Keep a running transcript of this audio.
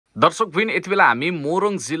दर्शकबिन यति बेला हामी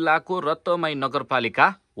मोरङ जिल्लाको रत्तमाई नगरपालिका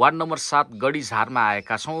वार्ड नम्बर 7 गढीझारमा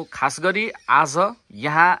आएका छौँ। खास गरी आज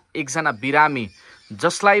यहाँ एकजना बिरामी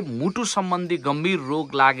जसलाई मुटु सम्बन्धी गम्भीर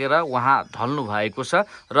रोग लागेर उहाँ ढल्नु भएको छ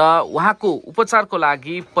र उहाँको उपचारको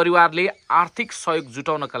लागि परिवारले आर्थिक सहयोग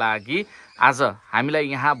जुटाउनका लागि आज हामीलाई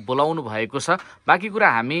यहाँ बोलाउनु भएको छ। बाँकी कुरा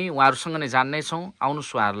हामी उहाँहरूसँग नै जान्ने छौँ।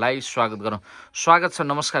 आउनुहोस् उहाँहरूलाई स्वागत गरौँ। स्वागत छ।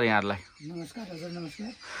 नमस्कार यहाँहरूलाई। नमस्कार हजुर। नमस्कार।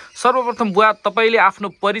 सर्वप्रथम बुवा तपाईँले आफ्नो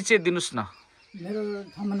परिचय दिनुहोस् न। मेरो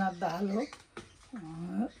थमनाथ दाहाल हो।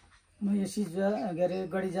 म यो सिजुवा के अरे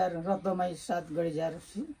गढीझार रत्तमाई 7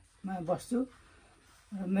 गढीझारमा बस्छु।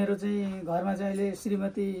 मेरो चाहिँ घरमा चाहिँ अहिले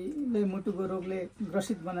श्रीमतीले मुटुको रोगले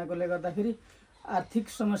ग्रसित बनाएकोले गर्दाखेरि आर्थिक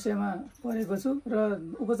समस्यामा परेको छु र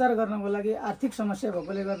उपचार गर्नको लागि आर्थिक समस्या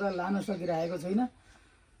भएकोले गर्दा लान सकिरहेको छैन।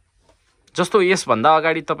 जस्तो यसभन्दा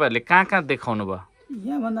अगाडि तपाईँहरूले कहाँ कहाँ देखाउनु भयो?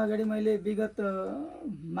 यहाँभन्दा अगाडि मैले विगत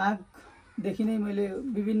माघदेखि नै मैले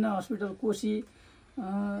विभिन्न हस्पिटल कोशी,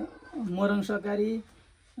 मोरङ सरकारी,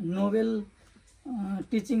 नोबेल,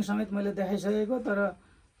 टिचिङ समेत मैले देखाइसकेको, तर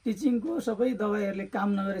टिचिङको सबै दबाईहरूले काम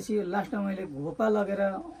नगरेपछि लास्टमा मैले घोपा लगेर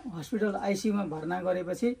हस्पिटल आइसियुमा भर्ना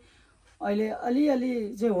गरेपछि अहिले अलिअलि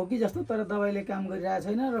चाहिँ हो कि जस्तो, तर दबाईले काम गरिरहेको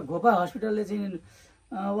छैन र घोपा हस्पिटलले चाहिँ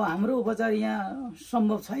हाम्रो उपचार यहाँ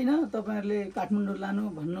सम्भव छैन, तपाईँहरूले काठमाडौँ लानु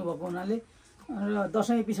भन्नुभएको हुनाले र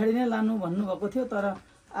दसैँ पछाडि नै लानु भन्नुभएको थियो, तर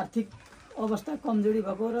आर्थिक अवस्था कमजोरी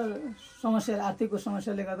भएको र आर्थिकको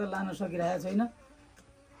समस्याले गर्दा लान सकिरहेको छैन।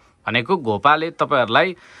 भनेको घोपाले तपाईँहरूलाई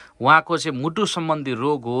उहाँको चाहिँ मुटु सम्बन्धी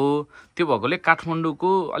रोग हो, त्यो भएकोले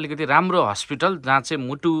काठमाडौँको अलिकति राम्रो हस्पिटल जहाँ चाहिँ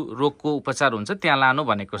मुटु रोगको उपचार हुन्छ त्यहाँ लानु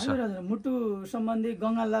भनेको छ। हजुर, मुटु सम्बन्धी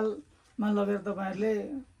गङ्गालालमा लगेर तपाईँहरूले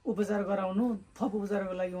उपचार गराउनु, थप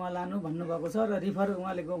उपचारको लागि उहाँ लानु भन्नुभएको छ र रिफर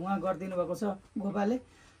उहाँ गरिदिनु भएको छ घोपाले।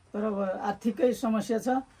 तर अब आर्थिकै समस्या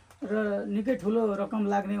छ र निकै ठुलो रकम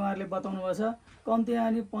लाग्ने उहाँहरूले बताउनु भएको छ। कम्ती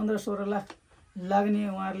अनि 15-16 लाख लाग्ने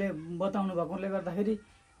उहाँहरूले बताउनु भएकोले गर्दाखेरि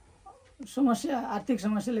आर्थिक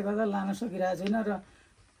समस्याले गर्दा लान सकिरहेको छैन र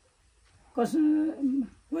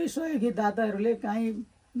कोही सहयोगी दाताहरूले काहीँ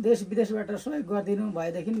देश विदेशबाट सहयोग गरिदिनु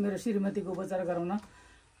भएदेखि मेरो श्रीमतीको उपचार गराउन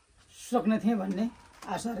सक्ने थिएँ भन्ने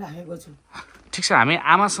आशा राखेको छु। ठिक छ, हामी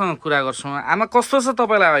आमासँग कुरा गर्छौँ। आमा, कस्तो छ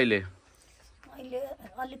तपाईँलाई अहिले? अहिले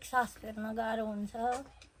अलिक सास फेर्न गाह्रो हुन्छ,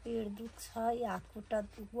 पेट दुख्छ, हात खुट्टा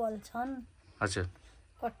बल्छन्, हजुर,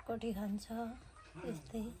 कटकटी खान्छ,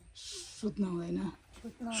 त्यस्तै सुत्न हुँदैन,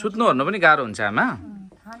 सुत्नु ओर्नु पनि गाह्रो हुन्छ आमा?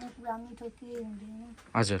 खानेकुरा मिठो के हुँदैन,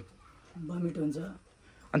 हजुर, भमिट हुन्छ।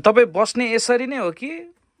 अनि तपाईँ बस्ने यसरी नै हो कि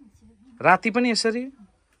राति पनि यसरी?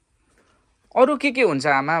 अरू के हुन्छ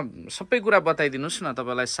आमा? सबै कुरा बताइदिनुहोस् न।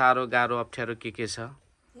 तपाईँलाई साह्रो गाह्रो अप्ठ्यारो के छ?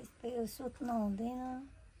 त्यस्तै सुत्न हुँदैन।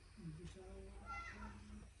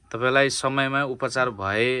 तपाईँलाई समयमा उपचार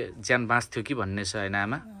भए ज्यान बाँच्थ्यो कि भन्ने छ होइन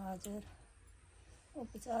आमा? हजुर,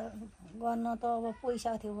 उपचार गर्न त अब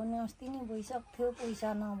पैसा थियो भने अस्ति नै भइसक्थ्यो,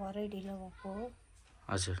 पैसा नभएरै ढिलो भएको हो।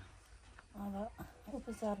 हजुर, अब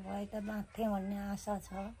उपचार भए त बाँच्थेँ भन्ने आशा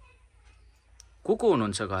छ। को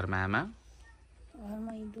हुनुहुन्छ घरमा आमा?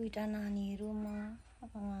 घरमा 2टा नानीहरू, म,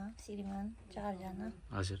 उहाँ श्रीमान, 4जना।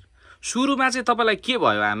 हजुर, सुरुमा चाहिँ तपाईँलाई के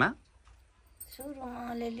भयो आमा? सुरुमा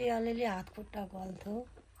अलिअलि हात खुट्टा गल्थ्यो।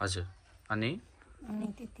 हजुर, अनि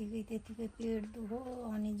त्यतिकै पेट दुखो,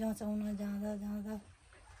 अनि जँचाउन जाँदा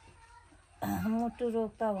मुटु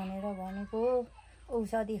रोग त भनेर भनेको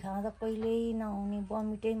औषधि खाँदा कहिल्यै नहुने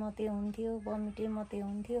बमिटै मात्रै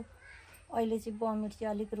हुन्थ्यो। अहिले चाहिँ बमिट चाहिँ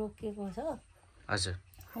अलिक रोकिएको छ। हजुर,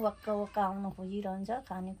 वक्का आउन खोजिरहन्छ,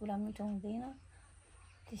 खानेकुरा मिठो हुँदैन,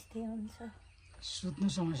 त्यस्तै हुन्छ। सुत्नु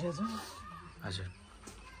समस्या छ। हजुर,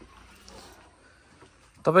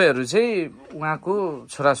 तपाईँहरू चाहिँ उहाँको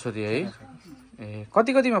छोराछोरी है? ए,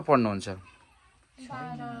 कतिमा पढ्नुहुन्छ?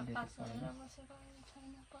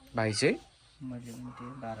 भाइ चाहिँ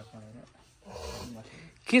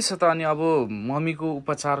के छ त? अनि अब मम्मीको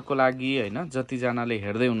उपचारको लागि होइन, जतिजनाले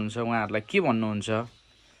हेर्दै हुनुहुन्छ उहाँहरूलाई के भन्नुहुन्छ?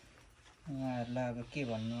 उहाँहरूलाई अब के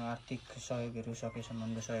भन्नु, आर्थिक सहयोगहरू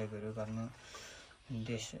सकेसम्म सहयोगहरू गर्नु,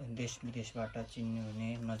 देश विदेशबाट चिन्नु हुने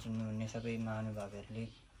नचिन्नु हुने सबै महानुभावहरूले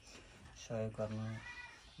सहयोग गर्नु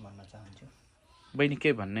भन्न चाहन्छु। बहिनी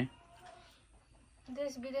के भन्ने?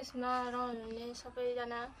 देश विदेशमा रहनुहुने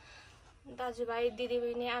सबैजना दाजुभाइ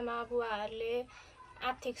दिदीबहिनी आमा बुवाहरूले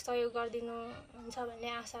आर्थिक सहयोग गरिदिनु हुन्छ भन्ने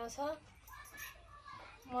आशा छ।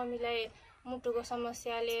 मम्मीलाई मुटुको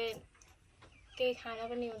समस्याले केही खान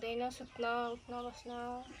पनि हुँदैन, सुत्न उठ्न बस्न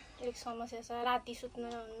अलिक समस्या छ, राति सुत्नु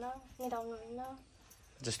नहुन्न, निदाउनुहुन्न।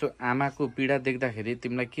 जस्तो आमाको पीडा देख्दाखेरि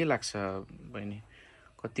तिमीलाई के लाग्छ बहिनी?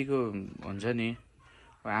 कतिको हुन्छ नि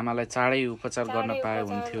आमालाई चाँडै उपचार गर्न पाए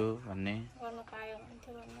हुन्थ्यो भन्ने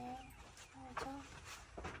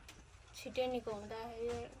छिटै निको हुँदा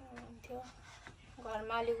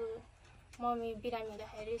घरमा अलिक मम्मी बिरामी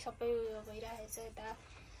हुँदाखेरि सबै उयो भइरहेछ यता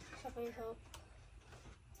सबै थोक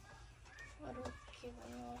अरू के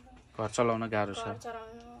भन्नु घर चलाउन गाह्रो छ घर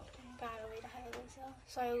चलाउन गाह्रो भइरहेको छ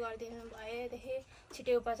सहयोग गरिदिनु भएदेखि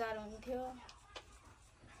छिटै उपचार हुन्थ्यो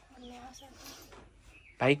भन्ने आशा छ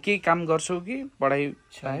भाइ केही काम गर्छौ कि पढाइ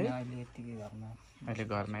छैन अहिले यतिकै घरमा अहिले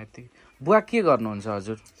घरमा यति बुवा के गर्नुहुन्छ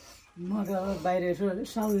हजुर म त अब बाहिर यसो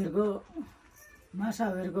साहुहरूको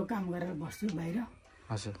काम गरेर बस्छु बाहिर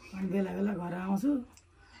हजुर अनि बेला बेला घर आउँछु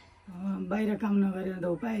बाहिर काम नगरेर त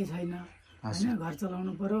उपाय छैन होइन घर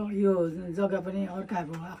चलाउनु पर्यो यो जग्गा पनि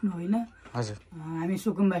अर्काको आफ्नो होइन हजुर हामी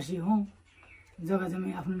सुकुम्बासी हौँ जग्गा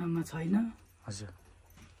जम्मी आफ्नो नाममा छैन हजुर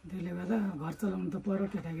त्यसले गर्दा घर चलाउनु त पर्यो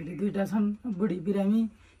केटाकेटी दुईवटा छन् बुढी बिरामी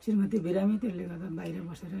श्रीमती बिरामी त्यसले गर्दा बाहिर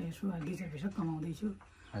बसेर यसो दुई चार पैसा कमाउँदैछु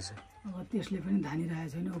हजुर अब त्यसले पनि धानिरहेको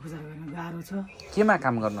छैन उपचार गर्न गाह्रो छ केमा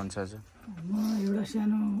काम गर्नुहुन्छ हजुर म एउटा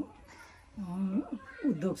सानो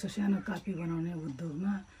उद्योग छ सानो कापी बनाउने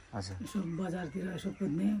उद्योगमा हजुर यसो बजारतिर यसो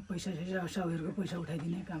कुद्ने पैसा साहुहरूको पैसा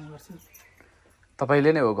उठाइदिने काम गर्छु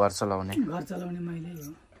तपाईँले नै हो घर चलाउने घर चलाउने मैले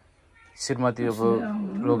हो श्रीमती अब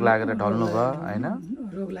रोग लागेर ढल्नु भयो होइन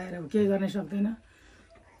रोग लागेर अब केही गर्न सक्दैन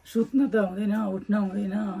सुत्न त हुँदैन उठ्न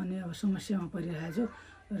हुँदैन अनि अब समस्यामा परिरहेको छु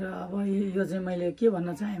र अब यो चाहिँ मैले के भन्न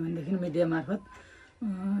चाहेँ भनेदेखि मिडिया मार्फत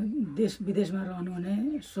देश विदेशमा रहनुहुने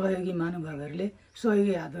सहयोगी महानुभावहरूले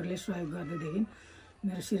सहयोगी हातहरूले सहयोग गर्दैदेखि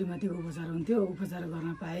मेरो श्रीमतीको उपचार हुन्थ्यो उपचार गर्न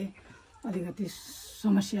पाए अलिकति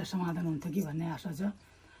समस्या समाधान हुन्थ्यो कि भन्ने आशा छ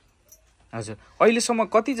हजुर अहिलेसम्म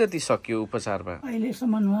कति जति सकियो उपचारमा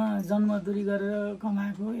अहिलेसम्म उहाँ जन्मदुरी गरेर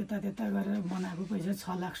कमाएको यता त्यता गरेर बनाएको पैसा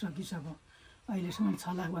 6 लाख सकिसक्यो अहिलेसम्म 6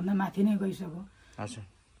 लाखभन्दा माथि नै गइसक्यो हजुर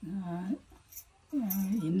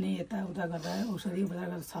हिँड्ने यताउता गर्दा औषधि उपचार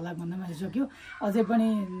गर्दा 6 लाखभन्दा माथि सक्यो अझै पनि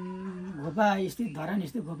घोपा स्थित धरान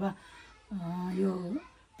स्थित घोपा यो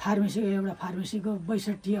फार्मेसीको एउटा फार्मेसीको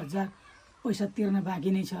 62,000 पैसा तिर्न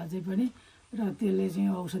बाँकी नै छ अझै पनि र त्यसले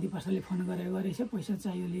चाहिँ औषधि पसलले फोन गरेको रहेछ पैसा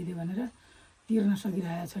चाहियो लिइदियो भनेर तिर्न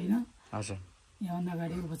सकिरहेको छैन हजुर योभन्दा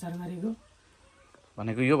अगाडि उपचार गरेको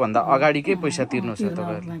भनेको योभन्दा अगाडिकै पैसा तिर्नु छ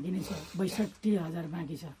तपाईँहरूले बाँकी नै छ 62,000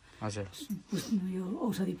 बाँकी छ हजुर यो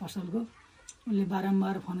औषधि पसलको उसले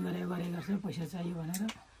बारम्बार फोन गरेको छ पैसा चाहियो भनेर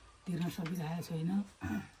तिर्न सकिरहेको छैन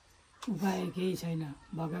उपाय केही छैन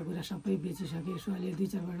भएका कुरा सबै बेचिसके यसो अहिले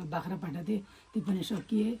 2-4 बाख्रा पाटा थिए ती पनि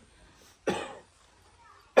सकिए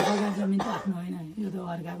जग्गा जमिन त आफ्नो होइन यो त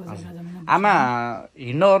अर्काको जग्गा जमिन आमा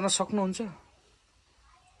हिँड्न ओर्न सक्नुहुन्छ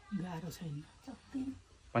गाह्रो छैन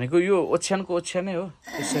भनेको यो ओछ्यानको ओछ्यानै हो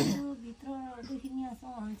त्यसरी भित्रदेखि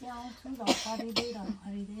यहाँसम्म चाहिँ आउँछु घर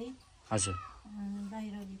खरिँदै हजुर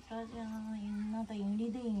बाहिरभित्र हिँड्न त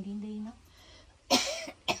हिँडिँदैन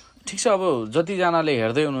ठिक छ अब जतिजनाले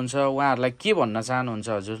हेर्दै हुनुहुन्छ उहाँहरूलाई के भन्न चाहनुहुन्छ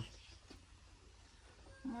हजुर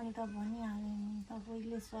मैले त भनिहालेँ नि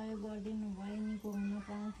तपाईँले सहयोग गरिदिनु भए निको हुन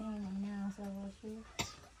पाउँथेँ भन्ने आशा गर्छु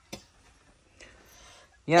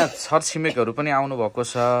यहाँ छरछिमेकहरू पनि आउनुभएको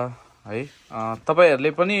छ है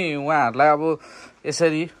तपाईँहरूले पनि उहाँहरूलाई अब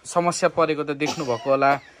यसरी समस्या परेको त देख्नुभएको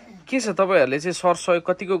होला के छ तपाईँहरूले चाहिँ सरसहयोग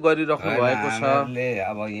कतिको गरिराख्नु भएको छ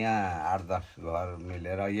अब यहाँ 8-10 घर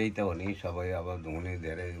मिलेर यही त हो नि सबै अब हुने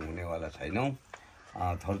धेरै हुनेवाला छैनौँ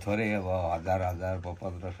थोरै अब 1000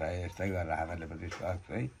 1500 यस्तै गरेर हामीले पनि सहयोग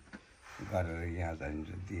चाहिँ गरेर यहाँ चाहिँ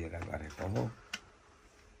दिएर गरेको हो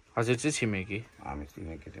हजुर चाहिँ छिमेकी हामी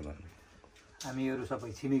छिमेकी भन्ने हामीहरू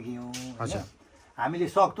सबै छिमेकी हौँ हजुर हामीले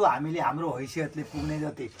सक्दो हामीले हाम्रो हैसियतले पुग्ने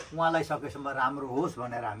जति उहाँलाई सकेसम्म राम्रो होस्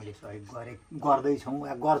भनेर हामीले सहयोग गर्दैछौँ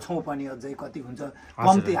गर्छौँ पनि अझै कति हुन्छ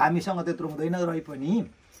कम्ती हामीसँग त्यत्रो हुँदैन रहे पनि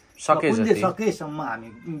सकेसम्म हामी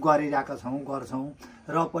गरिरहेका छौँ गर्छौँ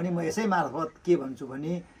र पनि म यसै मार्फत के भन्छु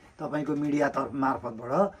भने तपाईँको मिडिया तर्फ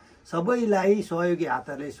मार्फतबाट सबैलाई सहयोगी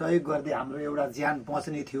हातहरूले सहयोग गर्दै हाम्रो एउटा ज्यान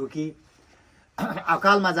बच्ने थियो कि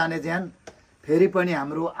अकालमा जाने ज्यान फेरि पनि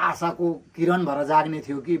हाम्रो आशाको किरण भएर जाग्ने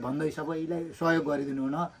थियो कि भन्दै सबैलाई सहयोग गरिदिनु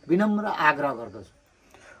हुन विनम्र आग्रह गर्दछु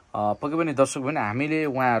पक्कै पनि दर्शक भने हामीले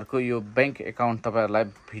उहाँहरूको यो ब्याङ्क एकाउन्ट तपाईँहरूलाई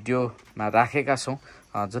भिडियोमा राखेका छौँ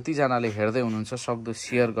जतिजनाले हेर्दै हुनुहुन्छ सक्दो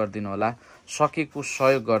सेयर गरिदिनु होला सकेको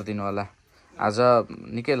सहयोग गरिदिनु होला आज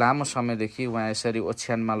निकै लामो समयदेखि उहाँ यसरी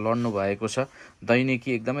ओछ्यानमा लड्नु भएको छ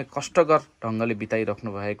दैनिकी एकदमै कष्टकर ढङ्गले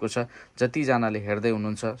बिताइराख्नु भएको छ जतिजनाले हेर्दै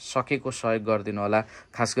हुनुहुन्छ सकेको सहयोग गरिदिनु होला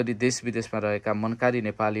खास गरी देश विदेशमा रहेका मनकारी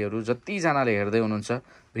नेपालीहरू जतिजनाले हेर्दै हुनुहुन्छ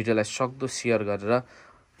भिडियोलाई सक्दो सेयर गरेर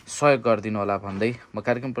सहयोग गरिदिनु होला भन्दै म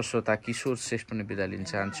कार्यक्रम प्रस्तोता किशोर श्रेष्ठ पनि बिदा लिन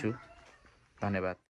चाहन्छु धन्यवाद।